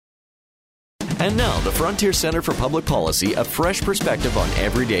And now, the Frontier Center for Public Policy, a fresh perspective on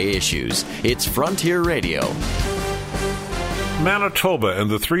everyday issues. It's Frontier Radio. Manitoba and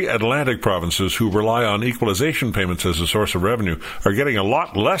the 3 Atlantic provinces who rely on equalization payments as a source of revenue are getting a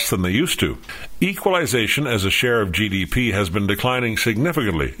lot less than they used to. Equalization as a share of GDP has been declining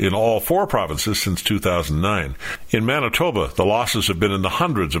significantly in all 4 provinces since 2009. In Manitoba, the losses have been in the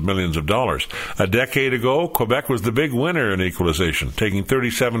hundreds of millions of dollars. A decade ago, Quebec was the big winner in equalization, taking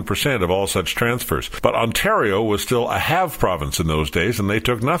 37% of all such transfers. But Ontario was still a have province in those days, and they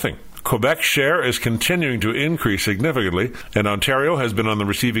took nothing. Quebec's share is continuing to increase significantly, and Ontario has been on the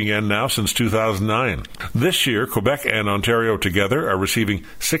receiving end now since 2009. This year, Quebec and Ontario together are receiving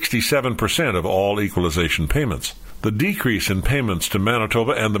 67% of all equalization payments. The decrease in payments to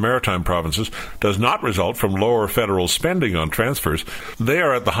Manitoba and the Maritime provinces does not result from lower federal spending on transfers. They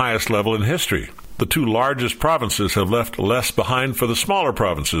are at the highest level in history. The 2 largest provinces have left less behind for the smaller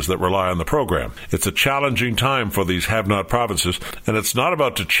provinces that rely on the program. It's a challenging time for these have-not provinces, and it's not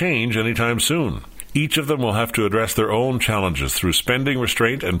about to change anytime soon. Each of them will have to address their own challenges through spending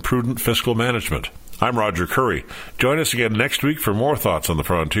restraint and prudent fiscal management. I'm Roger Curry. Join us again next week for more thoughts on the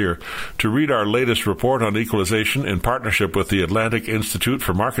frontier. To read our latest report on equalization in partnership with the Atlantic Institute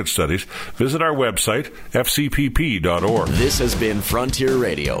for Market Studies, visit our website, fcpp.org. This has been Frontier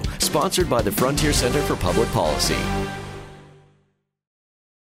Radio, sponsored by the Frontier Center for Public Policy.